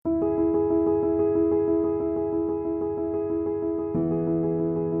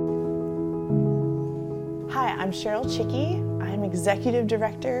I'm Cheryl Csiky. I'm Executive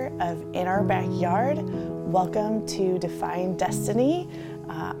Director of In Our Backyard. Welcome to Defying Destiny.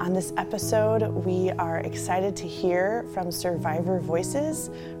 On this episode, we are excited to hear from survivor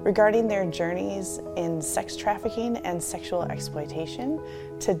voices regarding their journeys in sex trafficking and sexual exploitation.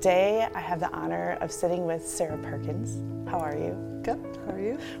 Today, I have the honor of sitting with Sara Perkins. How are you? Good. How are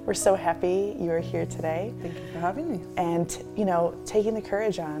you? We're so happy you are here today. Thank you for having me. And, taking the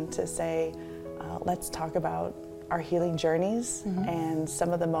courage on to say, let's talk about our healing journeys and some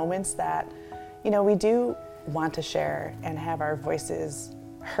of the moments that, we do want to share and have our voices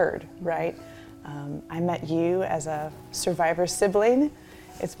heard, right? I met you as a survivor sibling.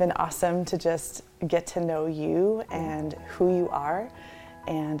 It's been awesome to just get to know you and who you are.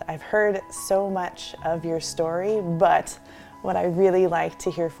 And I've heard so much of your story, but what I really like to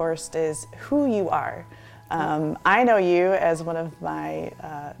hear first is who you are. I know you as one of my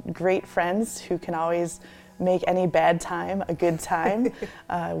great friends who can always make any bad time a good time.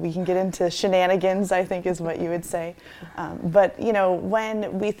 We can get into shenanigans, I think is what you would say. But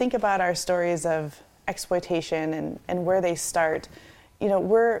when we think about our stories of exploitation and where they start,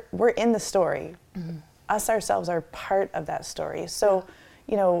 we're in the story. Us ourselves are part of that story. So,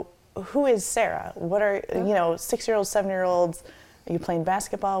 who is Sara? What are, 6-year-olds, 7-year-olds? Are you playing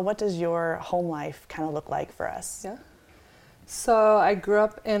basketball? What does your home life kind of look like for us? Yeah. So I grew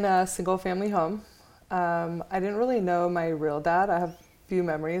up in a single family home. I didn't really know my real dad. I have few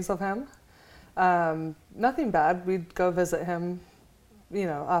memories of him. Nothing bad. We'd go visit him,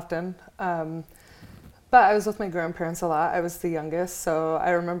 often. But I was with my grandparents a lot. I was the youngest, so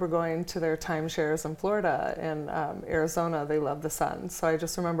I remember going to their timeshares in Florida and Arizona. They love the sun. So I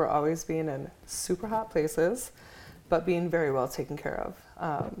just remember always being in super hot places, but being very well taken care of.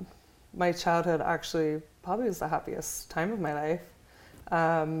 My childhood actually probably was the happiest time of my life.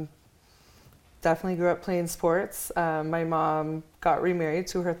 Definitely grew up playing sports. My mom got remarried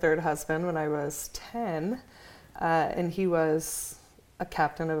to her third husband when I was 10, and he was a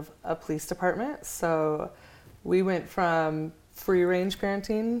captain of a police department. So we went from free range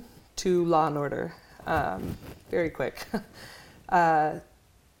parenting to law and order very quick. And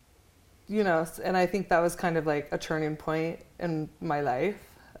I think that was kind of like a turning point in my life.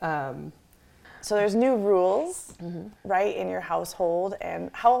 So there's new rules, right, in your household.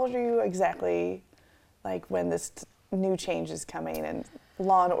 And how old are you exactly, like when this new change is coming and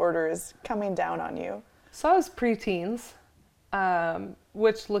law and order is coming down on you? So I was preteens,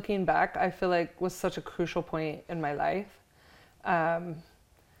 which looking back, I feel like was such a crucial point in my life.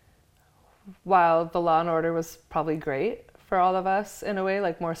 While the law and order was probably great for all of us in a way,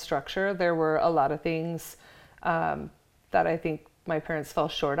 like more structure, there were a lot of things that I think my parents fell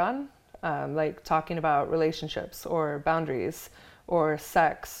short on. Like talking about relationships or boundaries or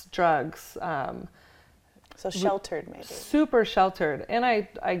sex, drugs. So sheltered maybe. Super sheltered, and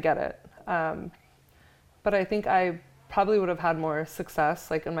I get it. But I think I probably would have had more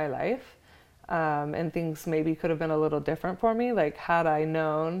success like in my life, and things maybe could have been a little different for me, like had I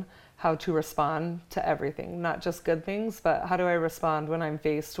known how to respond to everything, not just good things, but how do I respond when I'm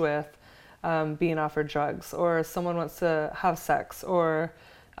faced with being offered drugs or someone wants to have sex or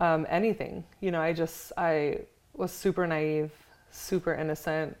anything. I was super naive, super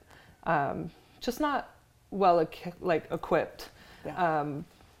innocent, just not well equipped,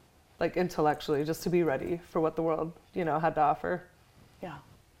 like intellectually, just to be ready for what the world, had to offer. Yeah.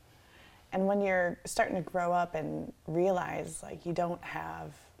 And when you're starting to grow up and realize like you don't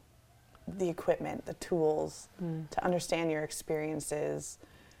have the equipment, the tools to understand your experiences,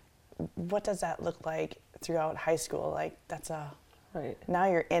 what does that look like throughout high school? Like Right. Now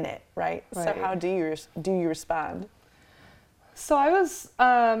you're in it, right? So how do you respond? So I was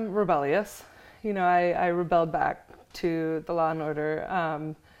rebellious. I rebelled back to the law and order.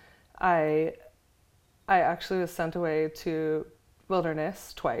 I actually was sent away to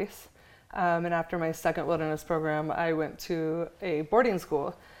wilderness twice. And after my second wilderness program, I went to a boarding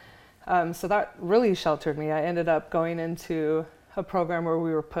school. So that really sheltered me. I ended up going into a program where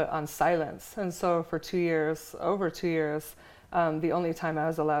we were put on silence. And so for over 2 years, the only time I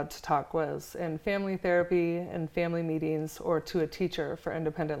was allowed to talk was in family therapy and family meetings or to a teacher for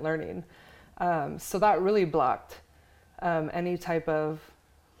independent learning. So that really blocked any type of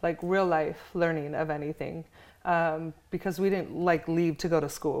like real life learning of anything, because we didn't leave to go to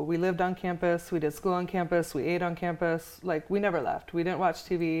school. We lived on campus, we did school on campus, we ate on campus, we never left. We didn't watch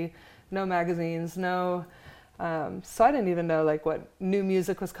TV, no magazines, no. So I didn't even know what new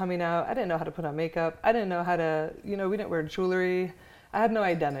music was coming out. I didn't know how to put on makeup. I didn't know how to, we didn't wear jewelry. I had no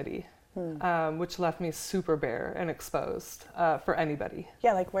identity, which left me super bare and exposed for anybody.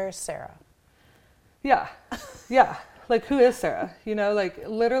 Yeah, where's Sara? Yeah. Yeah. Like, who is Sara? You know, like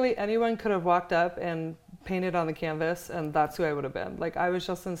literally anyone could have walked up and painted on the canvas and that's who I would have been. Like, I was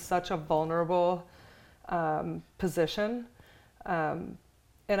just in such a vulnerable position. And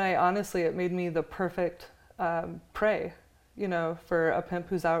I honestly, it made me the perfect prey, you know, for a pimp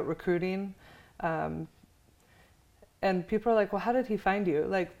who's out recruiting. And people are like, well, how did he find you?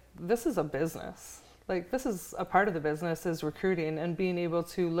 Like, this is a business. Like, this is a part of the business is recruiting and being able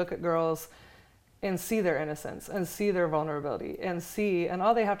to look at girls and see their innocence and see their vulnerability and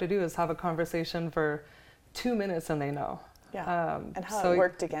all they have to do is have a conversation for 2 minutes and they know. Yeah. And how it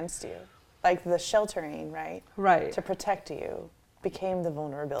worked against you. Like the sheltering, right? Right. To protect you became the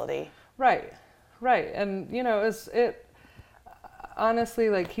vulnerability. Right. Right. And, you know, it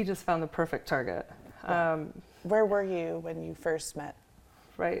honestly, like, he just found the perfect target. Yeah. Where were you when you first met?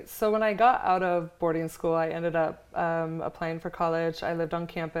 Right. So when I got out of boarding school, I ended up applying for college. I lived on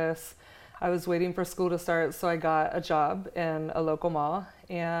campus. I was waiting for school to start, so I got a job in a local mall,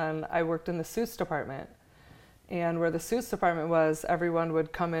 and I worked in the suits department. And where the suits department was, everyone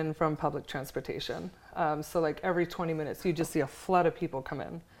would come in from public transportation. So like every 20 minutes, you just see a flood of people come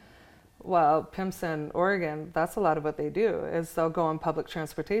in. Well, pimps in Oregon, that's a lot of what they do, is they'll go on public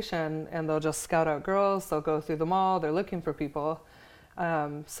transportation, and they'll just scout out girls, they'll go through the mall, they're looking for people.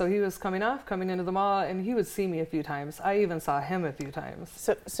 So he was coming into the mall, and he would see me a few times. I even saw him a few times.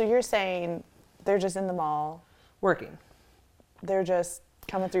 So you're saying they're just in the mall? Working. They're just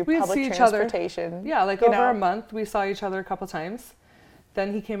coming through We'd public see transportation? Each other. Yeah, like over a month, we saw each other a couple times.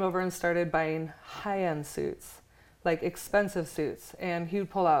 Then he came over and started buying high-end suits, like expensive suits, and he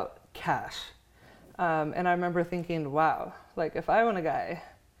would pull out cash. And I remember thinking, wow, like if I want a guy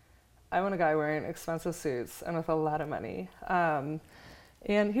wearing expensive suits and with a lot of money.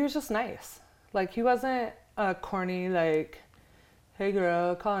 And he was just nice. Like, he wasn't corny, like, hey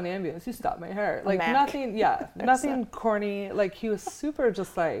girl, call an ambulance, you stopped my hair. Like, nothing, yeah, nothing corny. Like, he was super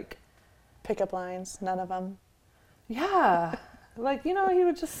just like. Pickup lines, none of them? Yeah. Like, you know, he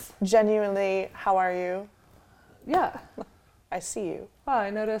would just. Genuinely, how are you? Yeah. I see you. Wow, I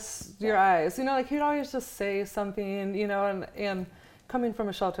noticed your eyes. You know, like, he'd always just say something, you know, and coming from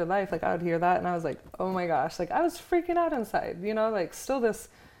a sheltered life, like, I would hear that and I was like, oh my gosh, like, I was freaking out inside, you know, like, still this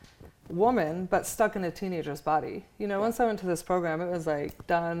woman, but stuck in a teenager's body. You know, once I went to this program, it was like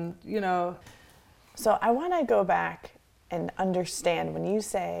done, you know. So I want to go back and understand when you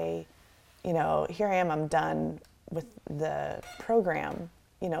say, you know, here I am, I'm done with the program,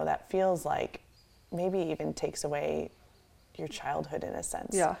 you know, that feels like maybe even takes away your childhood in a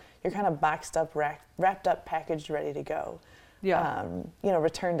sense. Yeah. You're kind of boxed up, wrapped up, packaged, ready to go. Yeah. You know,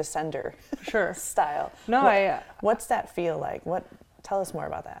 return to sender. Sure. Style. No, what's that feel like? Tell us more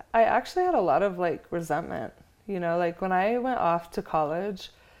about that. I actually had a lot of like resentment, you know, like when I went off to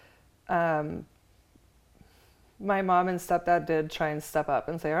college, my mom and stepdad did try and step up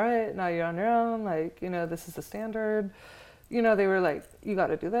and say, all right, now you're on your own. Like, you know, this is the standard. You know, they were like, you got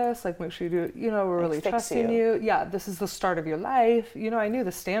to do this. Like, make sure you do it. You know, we're really trusting you. Yeah, this is the start of your life. You know, I knew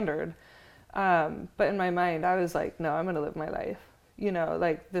the standard. But in my mind, I was like, no, I'm going to live my life. You know,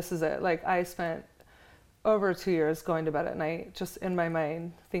 like, this is it. Like, I spent over 2 years going to bed at night, just in my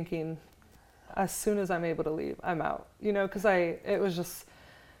mind, thinking, as soon as I'm able to leave, I'm out. You know, because it was just,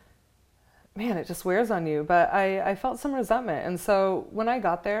 man, it just wears on you. But I felt some resentment. And so when I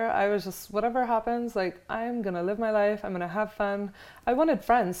got there, I was just, whatever happens, like, I'm going to live my life. I'm going to have fun. I wanted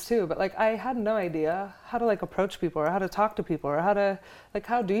friends too, but like, I had no idea how to like approach people or how to talk to people or how to, like,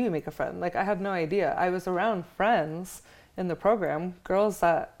 how do you make a friend? Like, I had no idea. I was around friends in the program, girls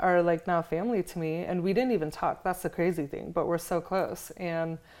that are like now family to me, and we didn't even talk. That's the crazy thing, but we're so close.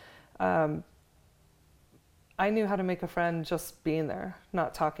 And I knew how to make a friend just being there,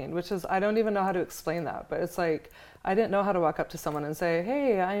 not talking, which is, I don't even know how to explain that, but it's like, I didn't know how to walk up to someone and say,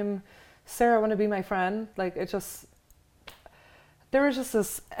 hey, I'm Sara, want to be my friend? Like, it just, there was just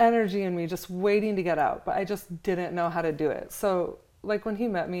this energy in me just waiting to get out, but I just didn't know how to do it. So like when he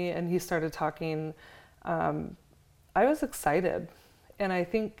met me and he started talking, I was excited, and I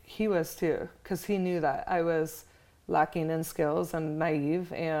think he was too, because he knew that I was lacking in skills and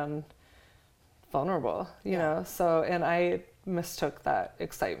naive and vulnerable, you know. So, and I mistook that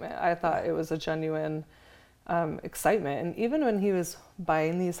excitement. I thought it was a genuine excitement. And even when he was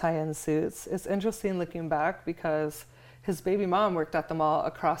buying these high-end suits, it's interesting looking back because his baby mom worked at the mall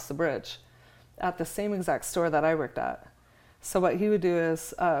across the bridge at the same exact store that I worked at. So what he would do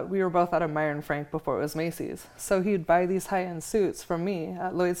is, we were both out of Meyer and Frank before it was Macy's. So he'd buy these high-end suits from me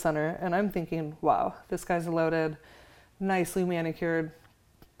at Lloyd Center, and I'm thinking, wow, this guy's loaded, nicely manicured,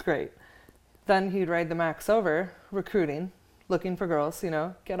 great. Then he'd ride the Max over, recruiting, looking for girls, you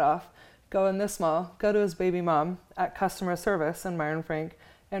know, get off, go in this mall, go to his baby mom at customer service in Myron Frank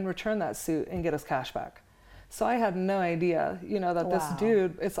and return that suit and get his cash back. So I had no idea, that this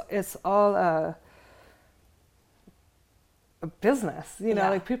dude, it's all a business,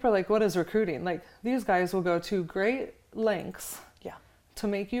 like people are like, what is recruiting? Like these guys will go to great lengths to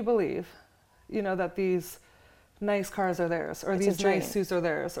make you believe, that these nice cars are theirs, or these nice suits are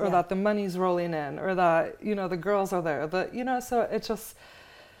theirs, or that the money's rolling in, or that, the girls are there, so it just,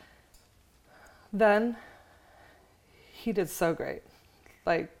 then he did so great,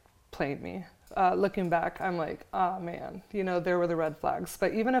 like played me. Looking back, I'm like, oh man, there were the red flags.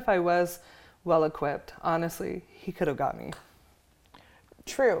 But even if I was well equipped, honestly, he could have got me.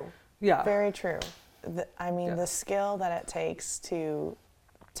 True. Yeah. Very true. The skill that it takes to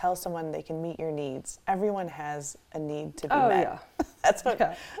tell someone they can meet your needs. Everyone has a need to be met. Yeah. That's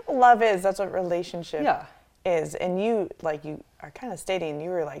what love is. That's what relationship is. And you are kind of stating you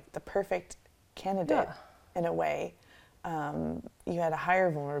were like the perfect candidate in a way. You had a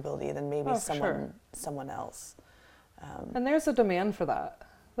higher vulnerability than maybe someone else. And there's a demand for that.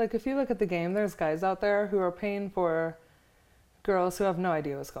 Like if you look at the game, there's guys out there who are paying for girls who have no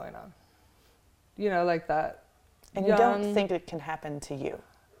idea what's going on. Like that. And you don't think it can happen to you.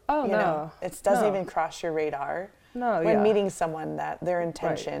 Oh, no. It doesn't even cross your radar. No, when meeting someone that their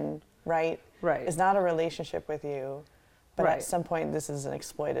intention, right, is not a relationship with you, but at some point this is an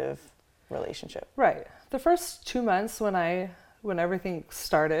exploitive relationship. Right. The first 2 months when everything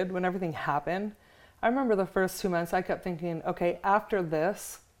started, when everything happened, I remember the first 2 months I kept thinking, okay, after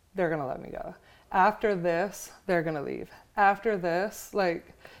this, they're going to let me go. After this, they're going to leave. After this,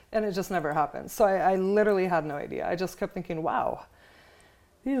 and it just never happened. So I literally had no idea. I just kept thinking, wow,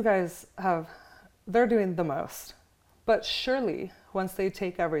 these guys they're doing the most. But surely once they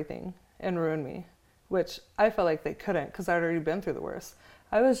take everything and ruin me, which I felt like they couldn't because I'd already been through the worst.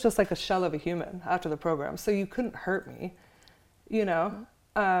 I was just like a shell of a human after the program. So you couldn't hurt me,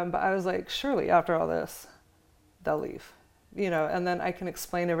 but I was like, surely after all this, they'll leave, and then I can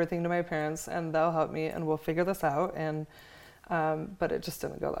explain everything to my parents and they'll help me and we'll figure this out. And, but it just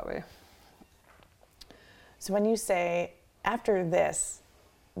didn't go that way. So when you say after this,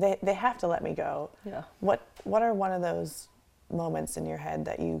 they have to let me go. Yeah. What are one of those moments in your head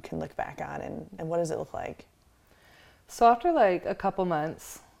that you can look back on and what does it look like? So after a couple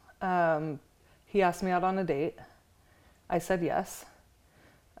months, he asked me out on a date. I said yes.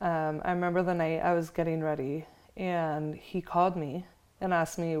 I remember the night I was getting ready and he called me and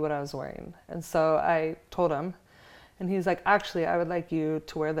asked me what I was wearing. And so I told him and he's like, actually, I would like you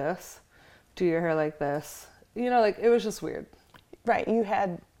to wear this, do your hair like this. It was just weird. Right. You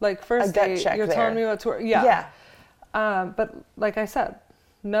had first a gut date, check you're there. telling me what to wear. Yeah. But like I said,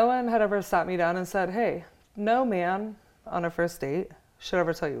 no one had ever sat me down and said, hey, no man on a first date should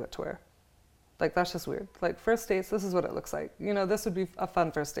ever tell you what to wear. That's just weird. First dates, this is what it looks like. This would be a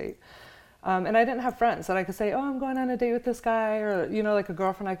fun first date. And I didn't have friends that I could say, oh, I'm going on a date with this guy. Or, a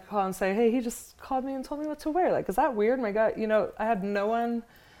girlfriend I could call and say, hey, he just called me and told me what to wear. Is that weird? My God, I had no one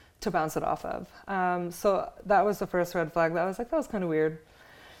to bounce it off of. So that was the first red flag. That was that was kind of weird.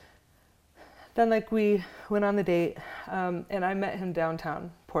 Then we went on the date and I met him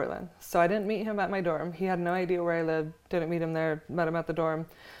downtown Portland. So I didn't meet him at my dorm. He had no idea where I lived. Didn't meet him there. Met him at the dorm.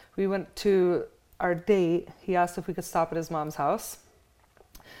 We went to our date. He asked if we could stop at his mom's house.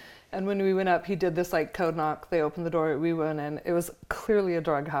 And when we went up, he did this code knock. They opened the door. We went in. It was clearly a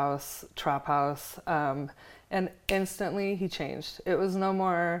drug house, trap house. And instantly he changed. It was no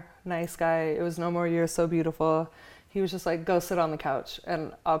more nice guy. It was no more you're so beautiful. He was just go sit on the couch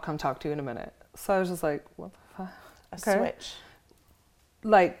and I'll come talk to you in a minute. So I was just like, what the fuck? A switch.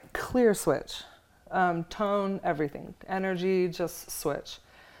 Clear switch. Tone, everything. Energy, just switch.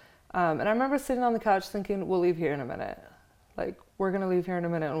 And I remember sitting on the couch thinking, we'll leave here in a minute. We're going to leave here in a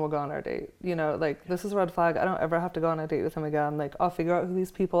minute and we'll go on our date. This is a red flag. I don't ever have to go on a date with him again. I'll figure out who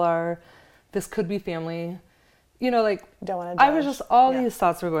these people are. This could be family. Don't want to I was just, these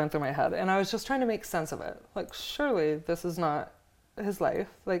thoughts were going through my head and I was just trying to make sense of it. Surely this is not his life.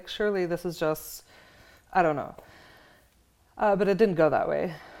 Surely this is just, I don't know. But it didn't go that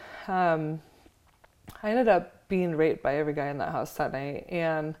way. I ended up being raped by every guy in that house that night.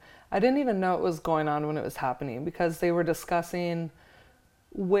 And I didn't even know what was going on when it was happening because they were discussing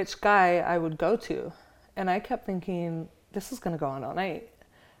which guy I would go to. And I kept thinking, this is going to go on all night.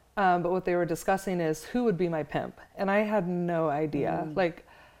 But what they were discussing is who would be my pimp. And I had no idea.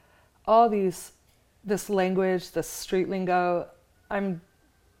 All this language, this street lingo, I'm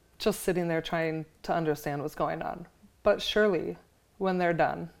just sitting there trying to understand what's going on. But surely when they're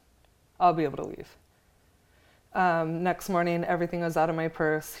done, I'll be able to leave. Next morning, everything was out of my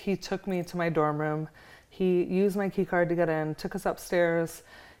purse. He took me to my dorm room. He used my key card to get in, took us upstairs.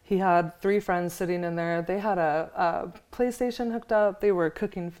 He had 3 friends sitting in there. They had a PlayStation hooked up. They were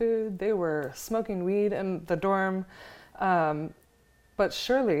cooking food. They were smoking weed in the dorm. But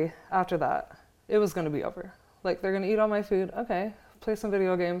surely after that, it was going to be over. Like, they're going to eat all my food. Okay, play some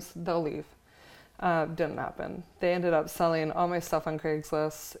video games. They'll leave. Didn't happen. They ended up selling all my stuff on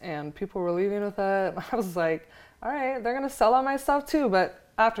Craigslist, and people were leaving with it. I was like, all right, they're going to sell all my stuff too, but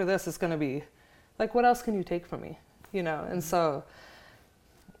after this, it's going to be, like, what else can you take from me? You know, and so,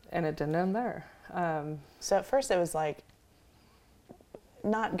 and it didn't end there. So at first it was like,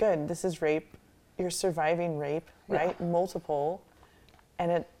 not good. This is rape. You're surviving rape, right? Yeah. Multiple.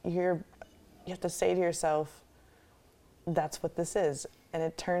 And you have to say to yourself, that's what this is. And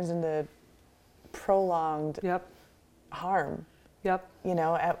it turns into prolonged harm. Yep. You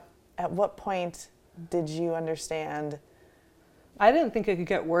know, at what point did you understand? I didn't think it could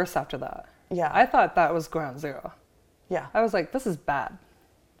get worse after that. Yeah. I thought that was ground zero. Yeah. I was like, this is bad.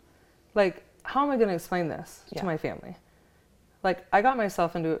 Like, how am I going to explain this to my family? Like, I got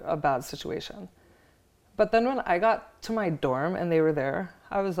myself into a bad situation. But then when I got to my dorm and they were there,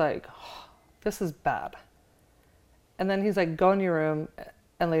 I was like, oh, this is bad. And then he's like, go in your room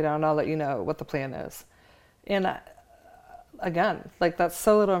and lay down. I'll let you know what the plan is. And again, like, that's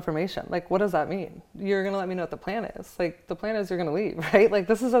so little information. Like, what does that mean? You're going to let me know what the plan is. Like, the plan is you're going to leave, right? Like,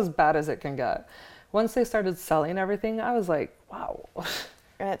 this is as bad as it can get. Once they started selling everything, I was like, wow.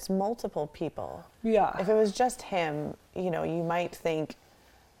 And it's multiple people. Yeah. If it was just him, you know, you might think,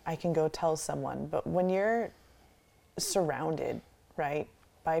 I can go tell someone. But when you're surrounded, right,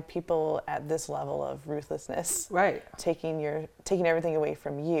 by people at this level of ruthlessness, right, taking everything away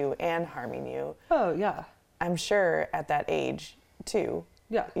from you and harming you. Oh, yeah. I'm sure at that age, too,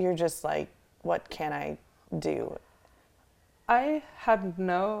 yeah, you're just like, what can I do? I had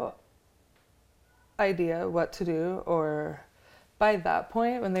no idea what to do, or by that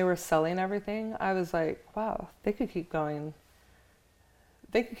point, when they were selling everything, I was like, wow, they could keep going.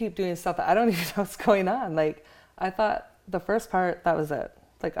 They could keep doing stuff that I don't even know what's going on. Like, I thought the first part, that was it.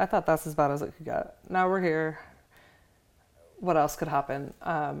 Like, I thought that's as bad as it could get. Now we're here. What else could happen?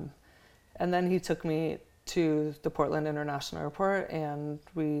 And then he took me to the Portland International Airport, and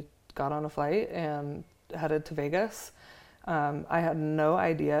we got on a flight and headed to Vegas. I had no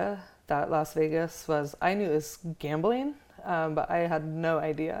idea that Las Vegas was, I knew it was gambling, but I had no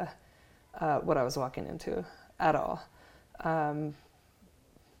idea what I was walking into at all. And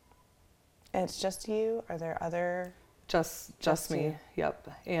it's just you? Are there other? Just me, you? Yep.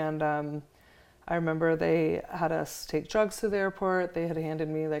 And I remember they had us take drugs to the airport. They had handed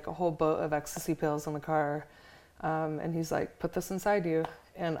me like a whole boat of ecstasy pills in the car. And he's like, put this inside you.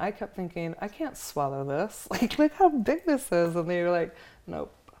 And I kept thinking, I can't swallow this. Like, look how big this is. And they were like,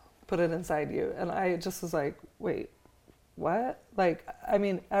 nope, put it inside you. And I just was like, wait, what? Like, I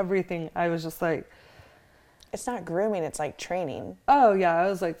mean, everything. I was just like. It's not grooming, it's like training. Oh, yeah. I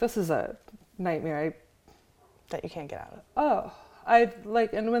was like, this is a nightmare. That you can't get out of. Oh,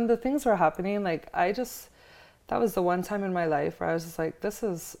 and when the things were happening, like, that was the one time in my life where I was just like, this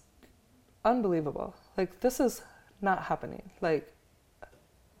is unbelievable. Like, this is not happening. Like,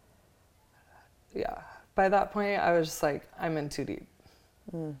 yeah. By that point, I was just like, I'm in too deep.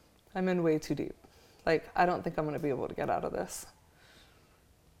 I'm in way too deep. Like, I don't think I'm going to be able to get out of this.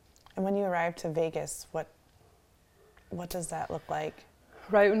 And when you arrived to Vegas, what does that look like?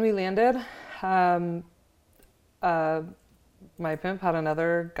 Right when we landed, my pimp had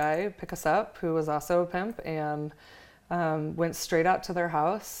another guy pick us up who was also a pimp, and went straight out to their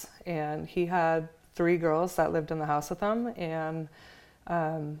house, and he had 3 girls that lived in the house with him, and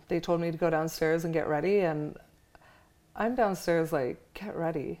they told me to go downstairs and get ready, and I'm downstairs like, get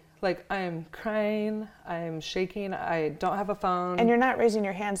ready. Like, I am crying, I am shaking, I don't have a phone. And you're not raising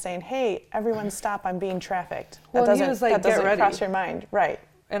your hand saying, hey, everyone stop, I'm being trafficked. Well, he was like, get ready. Cross your mind, right.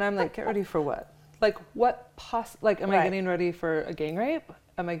 And I'm like, get ready for what? Like, what am I getting ready for a gang rape?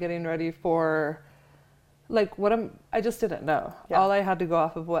 Am I getting ready for, like, I just didn't know. Yeah. All I had to go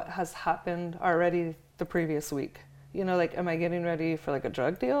off of what has happened already the previous week. You know, like, am I getting ready for, like, a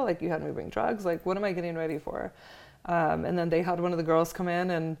drug deal? Like, you had me bring drugs? Like, what am I getting ready for? And then they had one of the girls come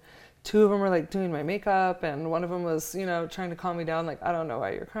in, and 2 of them were, like, doing my makeup, and one of them was, you know, trying to calm me down, like, I don't know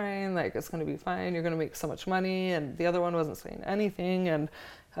why you're crying, like, it's going to be fine, you're going to make so much money, and the other one wasn't saying anything, and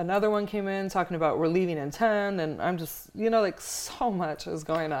another one came in talking about we're leaving in 10, and I'm just, you know, like, so much is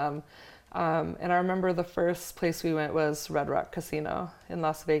going on. And I remember the first place we went was Red Rock Casino in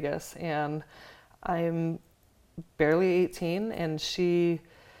Las Vegas, and I'm barely 18, and she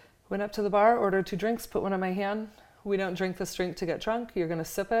Went up to the bar, ordered 2 drinks, put one in my hand. We don't drink this drink to get drunk. You're going to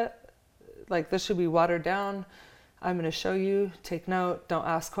sip it. Like, this should be watered down. I'm going to show you, take note, don't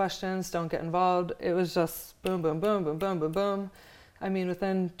ask questions, don't get involved. It was just boom, boom, boom, boom, boom, boom, boom. I mean,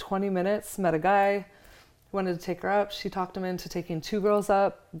 within 20 minutes, met a guy, wanted to take her up. She talked him into taking 2 girls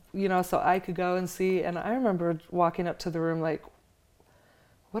up, you know, so I could go and see. And I remember walking up to the room like,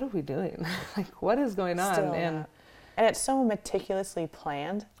 what are we doing? Like, what is going on? Still, and it's so meticulously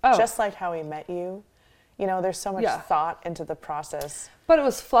planned, Oh. just like how we met you. You know, there's so much Yeah. thought into the process. But it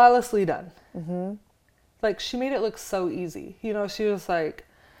was flawlessly done. Mm-hmm. Like, she made it look so easy. You know, she was like,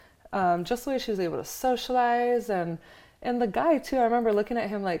 just the way she was able to socialize. And the guy, too, I remember looking at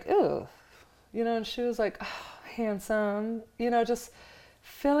him like, ew. You know, and she was like, oh, handsome. You know, just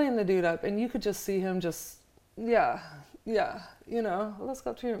filling the dude up. And you could just see him just, yeah, you know, let's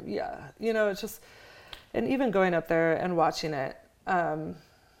go to your, you know, it's just, and even going up there and watching it,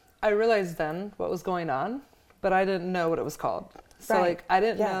 I realized then what was going on, but I didn't know what it was called. So Right. like, I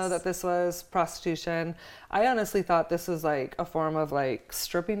didn't Yes. know that this was prostitution. I honestly thought this was like a form of like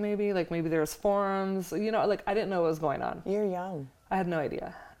stripping, maybe there was forums, you know, like I didn't know what was going on. You're young. I had no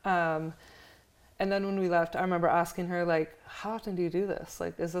idea. And then when we left, I remember asking her like, how often do you do this?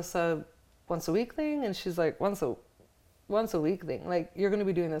 Like, is this a once a week thing? And she's like, once a week thing. Like, you're going to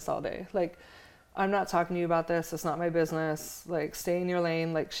be doing this all day. Like, I'm not talking to you about this. It's not my business. Like, stay in your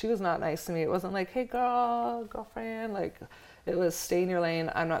lane. Like, she was not nice to me. It wasn't like, hey, girlfriend. Like, it was stay in your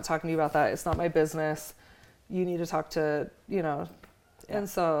lane. I'm not talking to you about that. It's not my business. You need to talk to, you know. Yeah. And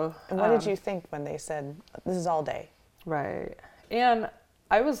so. And what did you think when they said, this is all day? Right. And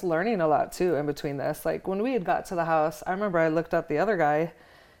I was learning a lot, too, in between this. Like, when we had got to the house, I remember I looked at the other guy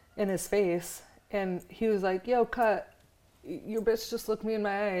in his face, and he was like, yo, cut. Your bitch just looked me in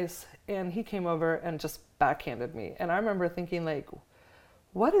my eyes. And he came over and just backhanded me. And I remember thinking, like,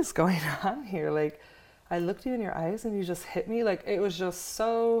 what is going on here? Like, I looked you in your eyes and you just hit me. Like, it was just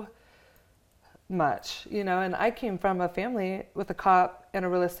so much, you know. And I came from a family with a cop and a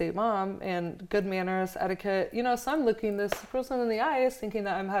real estate mom and good manners, etiquette, you know. So I'm looking this person in the eyes thinking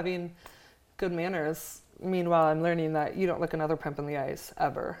that I'm having good manners. Meanwhile, I'm learning that you don't look another pimp in the eyes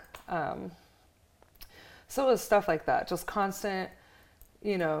ever. So it was stuff like that, just constant,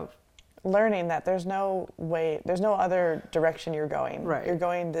 you know. Learning that there's no other direction you're going. Right. You're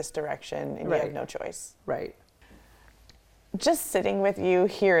going this direction and Right. you have no choice. Right. Just sitting with you,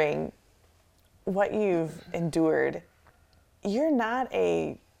 hearing what you've endured, you're not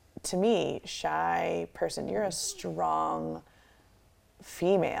to me, shy person. You're a strong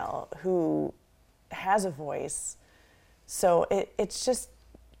female who has a voice. So it's just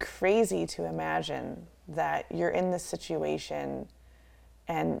crazy to imagine that you're in this situation.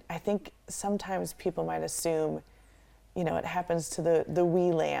 And I think sometimes people might assume, you know, it happens to the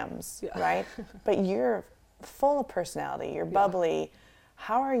wee lambs, Yeah. right? But you're full of personality. You're bubbly.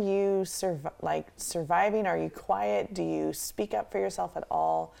 How are you surviving? Are you quiet? Do you speak up for yourself at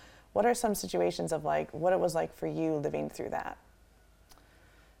all? What are some situations of like what it was like for you living through that?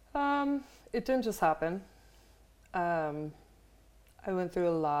 It didn't just happen. I went through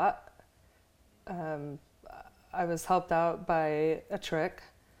a lot. I was helped out by a trick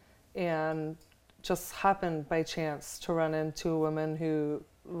and just happened by chance to run into a woman who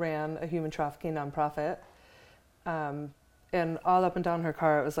ran a human trafficking nonprofit. And all up and down her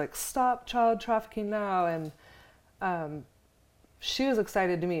car, it was like, stop child trafficking now. And she was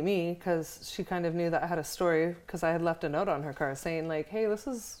excited to meet me because she kind of knew that I had a story because I had left a note on her car saying like, hey, this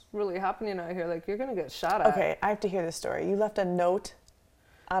is really happening out here. Like, you're going to get shot at. Okay, I have to hear this story. You left a note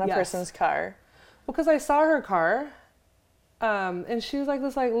on a Yes. person's car. Well, because I saw her car, and she was like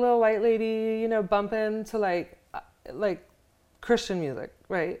this like little white lady, you know, bumping to like Christian music,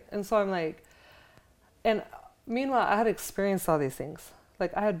 right? And so I'm like, and meanwhile, I had experienced all these things.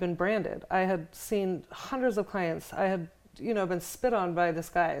 Like, I had been branded. I had seen hundreds of clients. I had, you know, been spit on by this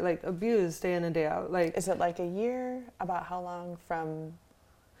guy, like abused day in and day out. Like, Is it like a year? About how long from?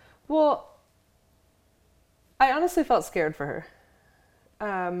 well, I honestly felt scared for her.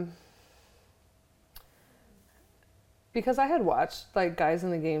 Because I had watched like guys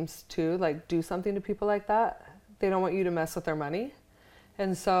in the games too, like do something to people like that. They don't want you to mess with their money.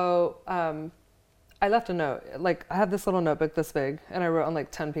 And so I left a note. Like, I had this little notebook this big and I wrote on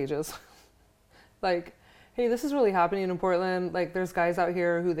like 10 pages. Like, hey, this is really happening in Portland. Like, there's guys out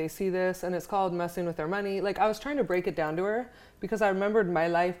here who they see this and it's called messing with their money. Like, I was trying to break it down to her because I remembered my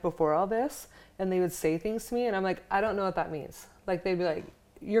life before all this and they would say things to me and I'm like, I don't know what that means. Like, they'd be like,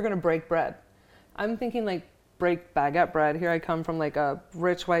 you're going to break bread. I'm thinking like, break baguette bread. Here I come from like a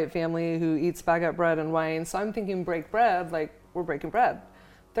rich white family who eats baguette bread and wine. So I'm thinking break bread, like we're breaking bread.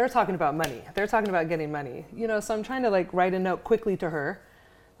 they're talking about money. They're talking about getting money. You know, so I'm trying to like write a note quickly to her.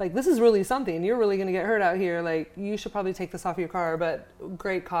 Like, this is really something. You're really going to get hurt out here. Like, you should probably take this off your car, but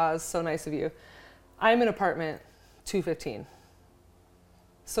great cause. So nice of you. I'm in apartment 215.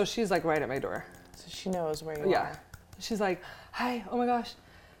 So she's like right at my door. So she knows where you are. She's like, hi, oh my gosh.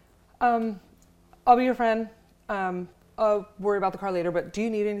 I'll be your friend. I'll worry about the car later, but do you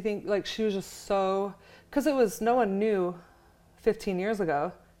need anything? Like, she was just so, because it was, no one knew 15 years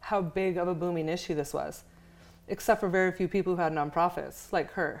ago how big of a booming issue this was, except for very few people who had nonprofits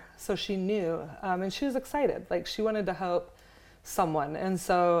like her. So she knew, and she was excited. Like, she wanted to help someone. And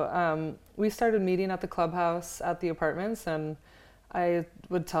so we started meeting at the clubhouse at the apartments, and I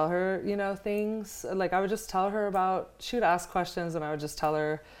would tell her, you know, things. Like, I would just tell her about, she would ask questions, and I would just tell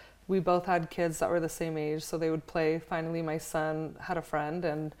her. We both had kids that were the same age, so they would play. Finally, my son had a friend,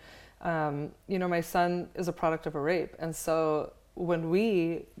 and you know, my son is a product of a rape. And so when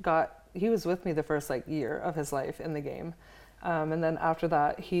he was with me the first like year of his life in the game. And then after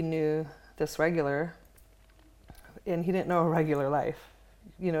that, he knew this regular, and he didn't know a regular life.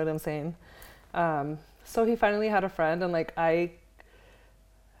 You know what I'm saying? So he finally had a friend, and like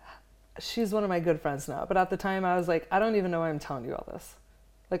she's one of my good friends now. But at the time I was like, I don't even know why I'm telling you all this.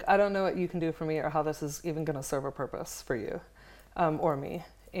 Like, I don't know what you can do for me or how this is even going to serve a purpose for you or me.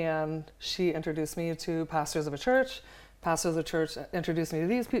 And she introduced me to pastors of a church. Pastors of the church introduced me to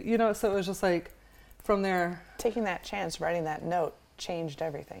these people, you know, so it was just like from there. Taking that chance, writing that note changed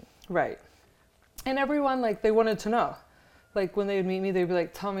everything. Right. And everyone, like, they wanted to know. Like, when they would meet me, they'd be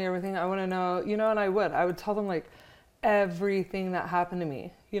like, tell me everything. I want to know, you know, and I would tell them like everything that happened to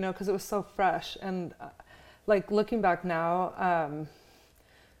me, you know, because it was so fresh. And like looking back now,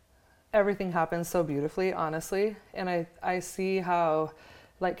 everything happens so beautifully, honestly. And I see how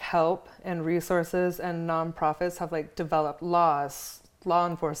like help and resources and nonprofits have like developed law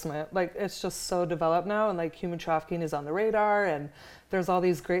enforcement. Like, it's just so developed now, and like human trafficking is on the radar, and there's all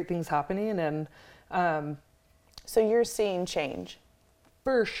these great things happening. And so you're seeing change.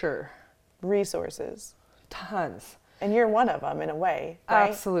 For sure. Resources. Tons. And you're one of them in a way, right?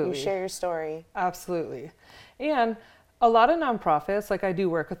 Absolutely. You share your story. Absolutely. And a lot of nonprofits, like I do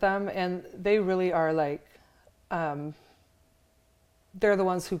work with them, and they really are like, they're the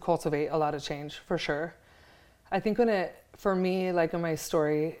ones who cultivate a lot of change, for sure. I think for me, like in my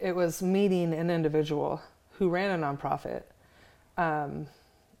story, it was meeting an individual who ran a nonprofit.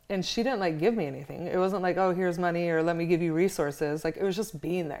 And she didn't like give me anything. It wasn't like, oh, here's money or let me give you resources. Like, it was just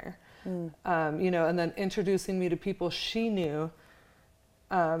being there, you know, and then introducing me to people she knew.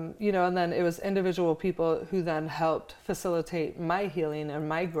 You know, and then it was individual people who then helped facilitate my healing and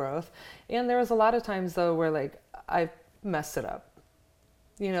my growth. And there was a lot of times though where like I messed it up.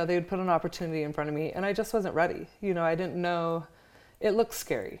 You know, they would put an opportunity in front of me and I just wasn't ready. You know, I didn't know, it looked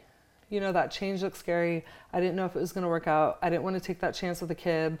scary. You know, that change looked scary. I didn't know if it was going to work out. I didn't want to take that chance with a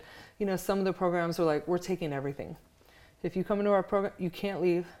kid. You know, some of the programs were like, we're taking everything. If you come into our program, you can't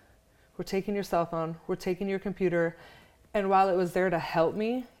leave. We're taking your cell phone. We're taking your computer. And while it was there to help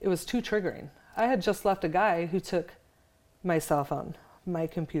me, it was too triggering. I had just left a guy who took my cell phone, my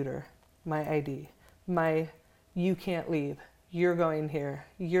computer, my ID, you can't leave, you're going here,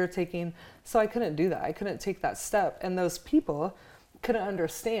 you're taking, so I couldn't do that. I couldn't take that step. And those people couldn't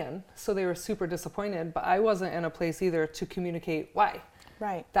understand, so they were super disappointed, but I wasn't in a place either to communicate why.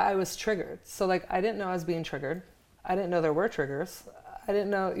 Right. That I was triggered. So like, I didn't know I was being triggered. I didn't know there were triggers. I didn't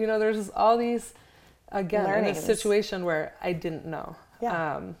know, you know, there's just all these, again, learnings. In a situation where I didn't know.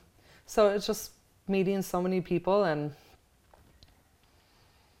 Yeah. So it's just meeting so many people and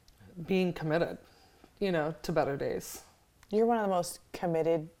being committed, you know, to better days. You're one of the most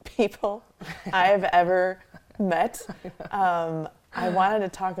committed people I've ever met. I wanted to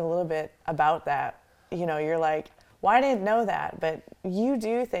talk a little bit about that. You know, you're like, well, I didn't know that, but you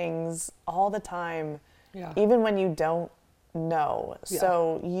do things all the time, even when you don't know. Yeah.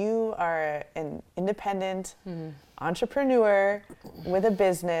 So you are an independent entrepreneur with a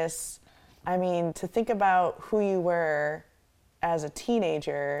business. I mean, to think about who you were as a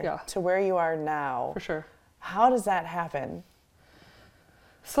teenager to where you are now. For sure. How does that happen?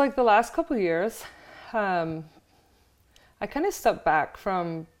 So like the last couple of years, I kind of stepped back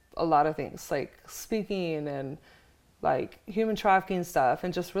from a lot of things like speaking and like human trafficking stuff,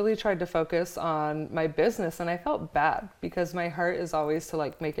 and just really tried to focus on my business. And I felt bad because my heart is always to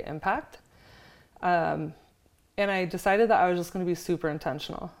like make an impact. And I decided that I was just going to be super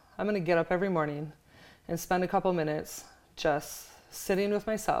intentional. I'm going to get up every morning and spend a couple minutes just sitting with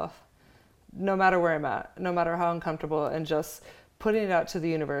myself, no matter where I'm at, no matter how uncomfortable, and just putting it out to the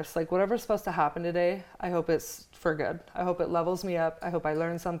universe. Like whatever's supposed to happen today, I hope it's for good. I hope it levels me up. I hope I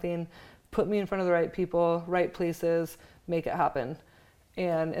learn something, put me in front of the right people, right places, make it happen.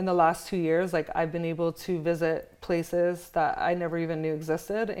 And in the last 2 years, like I've been able to visit places that I never even knew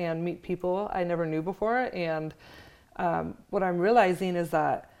existed and meet people I never knew before. And what I'm realizing is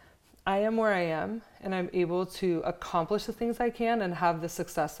that I am where I am and I'm able to accomplish the things I can and have the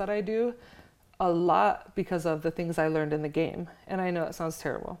success that I do a lot because of the things I learned in the game. And I know it sounds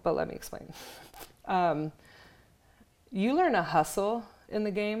terrible, but let me explain. You learn a hustle in the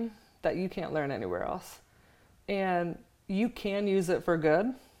game that you can't learn anywhere else. And you can use it for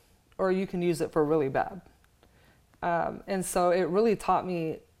good or you can use it for really bad. And so it really taught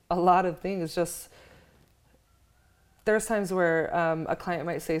me a lot of things. Just there's times where a client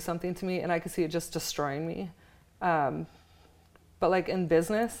might say something to me and I could see it just destroying me. But like in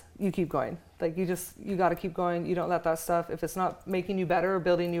business, you keep going. Like you got to keep going. You don't let that stuff, if it's not making you better or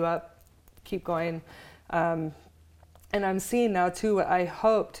building you up, keep going. And I'm seeing now too, what I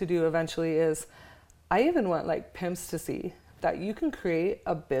hope to do eventually is I even want like pimps to see that you can create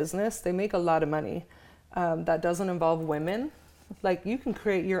a business. They make a lot of money that doesn't involve women. Like you can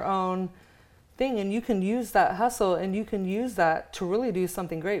create your own thing and you can use that hustle and you can use that to really do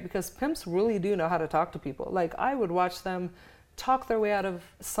something great, because pimps really do know how to talk to people. Like I would watch them talk their way out of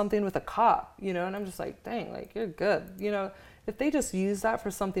something with a cop, and I'm just like, dang, like you're good. If they just use that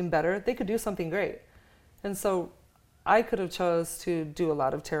for something better, they could do something great. And so I could have chose to do a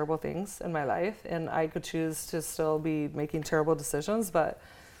lot of terrible things in my life and I could choose to still be making terrible decisions, but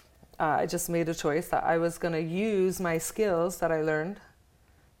I just made a choice that I was going to use my skills that I learned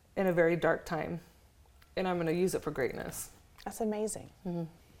in a very dark time and I'm going to use it for greatness. That's amazing. Mm-hmm.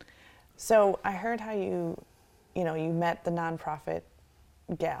 So I heard how you met the nonprofit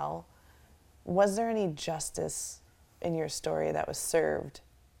gal. Was there any justice in your story that was served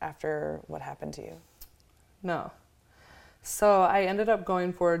after what happened to you? No. So I ended up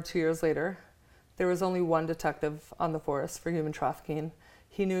going forward 2 years later. There was only one detective on the force for human trafficking.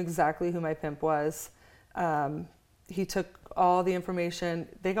 He knew exactly who my pimp was. He took all the information.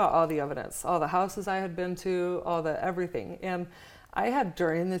 They got all the evidence, all the houses I had been to, all the everything. And I had,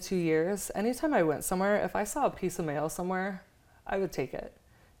 during the 2 years, anytime I went somewhere, if I saw a piece of mail somewhere, I would take it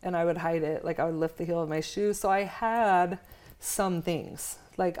and I would hide it. Like I would lift the heel of my shoe. So I had some things.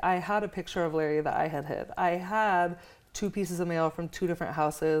 Like I had a picture of Larry that I had hid. I had 2 pieces of mail from 2 different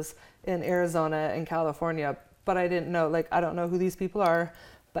houses in Arizona and California, but I didn't know, like, I don't know who these people are,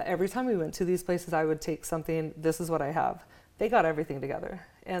 but every time we went to these places, I would take something. This is what I have. They got everything together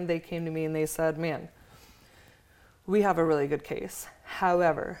and they came to me and they said, man, we have a really good case.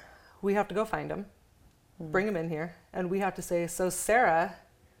 However, we have to go find him, bring him in here, and we have to say, so Sara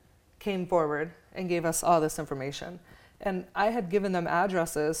came forward and gave us all this information. And I had given them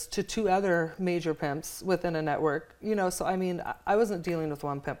addresses to 2 other major pimps within a network, so I mean, I wasn't dealing with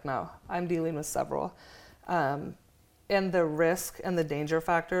one pimp now. I'm dealing with several. And the risk and the danger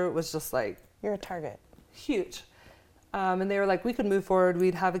factor was just like... You're a target. Huge. And they were like, we could move forward,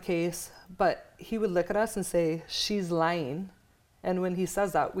 we'd have a case, but he would look at us and say, she's lying. And when he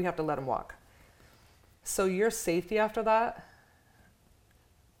says that, we have to let him walk. So your safety after that,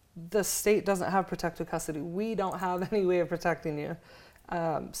 the state doesn't have protective custody. We don't have any way of protecting you.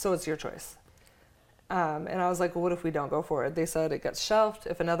 So it's your choice. And I was like, well, what if we don't go forward? They said it gets shelved.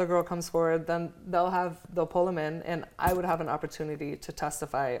 If another girl comes forward, then they'll pull him in and I would have an opportunity to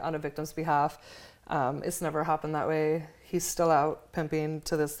testify on a victim's behalf. It's never happened that way. He's still out pimping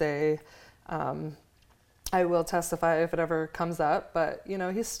to this day. I will testify if it ever comes up, but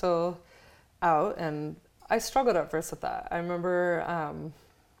he's still out and I struggled at first with that. I remember,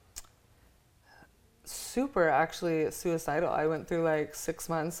 super actually suicidal. I went through like 6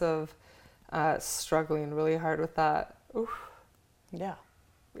 months of struggling really hard with that. Oof. Yeah.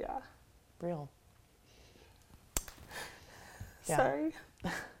 Yeah. Real. Yeah. Sorry.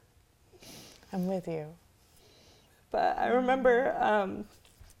 I'm with you. But I remember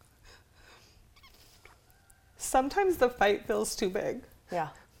sometimes the fight feels too big. Yeah.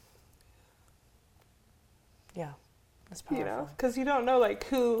 Yeah. That's powerful. Because you don't know like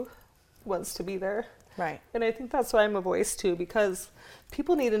who wants to be there. Right. And I think that's why I'm a voice too, because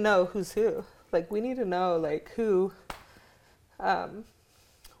people need to know who's who. Like we need to know like who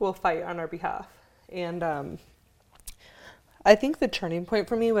will fight on our behalf. And I think the turning point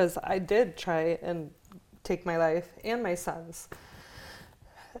for me was I did try and take my life and my son's.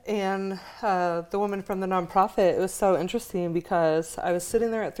 And the woman from the nonprofit, it was so interesting because I was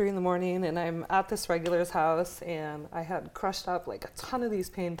sitting there at 3 a.m. and I'm at this regular's house and I had crushed up like a ton of these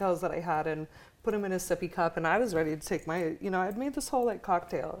pain pills that I had in put him in a sippy cup, and I was ready to take my, I'd made this whole like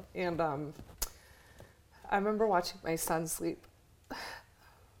cocktail, and I remember watching my son sleep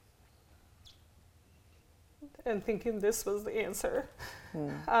and thinking this was the answer.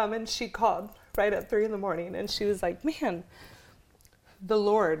 And she called right at 3 a.m, and she was like, man, the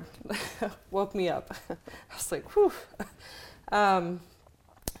Lord woke me up. I was like, whew.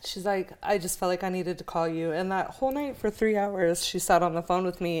 She's like, I just felt like I needed to call you. And that whole night for 3 hours, she sat on the phone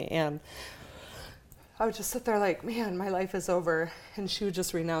with me, and I would just sit there like, man, my life is over. And she would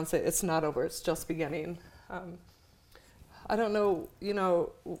just renounce it. It's not over. It's just beginning. I don't know,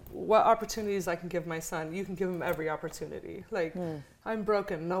 what opportunities I can give my son. You can give him every opportunity. Like, I'm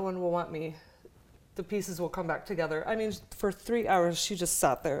broken. No one will want me. The pieces will come back together. I mean, for 3 hours, she just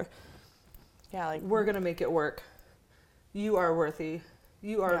sat there. Yeah, like, we're going to make it work. You are worthy.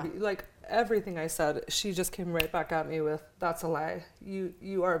 You are, like, everything I said, she just came right back at me with, that's a lie.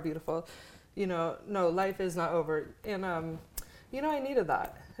 You are beautiful. No, life is not over. And, I needed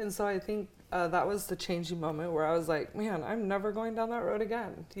that. And so I think that was the changing moment where I was like, man, I'm never going down that road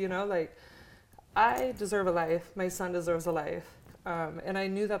again. Like, I deserve a life. My son deserves a life. And I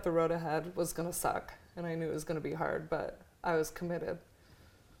knew that the road ahead was going to suck. And I knew it was going to be hard, but I was committed.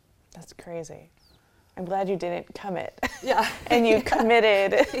 That's crazy. I'm glad you didn't commit. Yeah. And you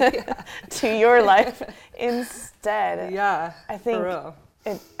committed to your life instead. Yeah. I think for real.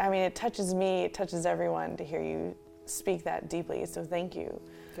 It touches me, it touches everyone to hear you speak that deeply. So thank you.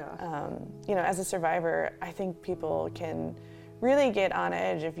 Yeah. As a survivor, I think people can really get on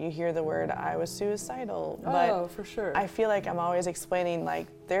edge if you hear the word, I was suicidal. Oh, for sure. I feel like I'm always explaining, like,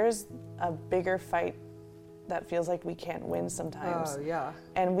 there's a bigger fight that feels like we can't win sometimes. Oh, yeah.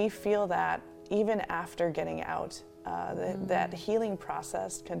 And we feel that even after getting out, that healing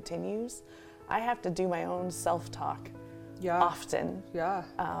process continues. I have to do my own self-talk often. Yeah.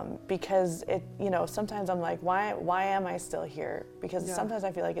 Because sometimes I'm like, why am I still here? Because sometimes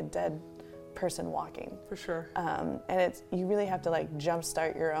I feel like a dead person walking. For sure. And you really have to like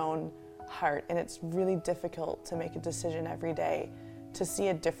jumpstart your own heart, and it's really difficult to make a decision every day to see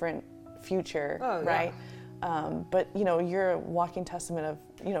a different future, right? But you're a walking testament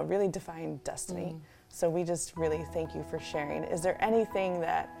of really defying destiny. So we just really thank you for sharing. Is there anything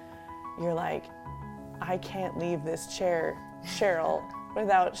that you're like, I can't leave this chair, Cheryl,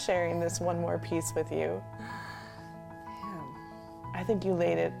 without sharing this one more piece with you? Man. I think you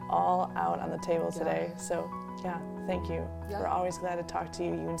laid it all out on the table today. So thank you. Yeah. We're always glad to talk to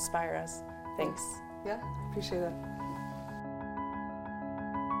you. You inspire us. Thanks. Yeah, appreciate it.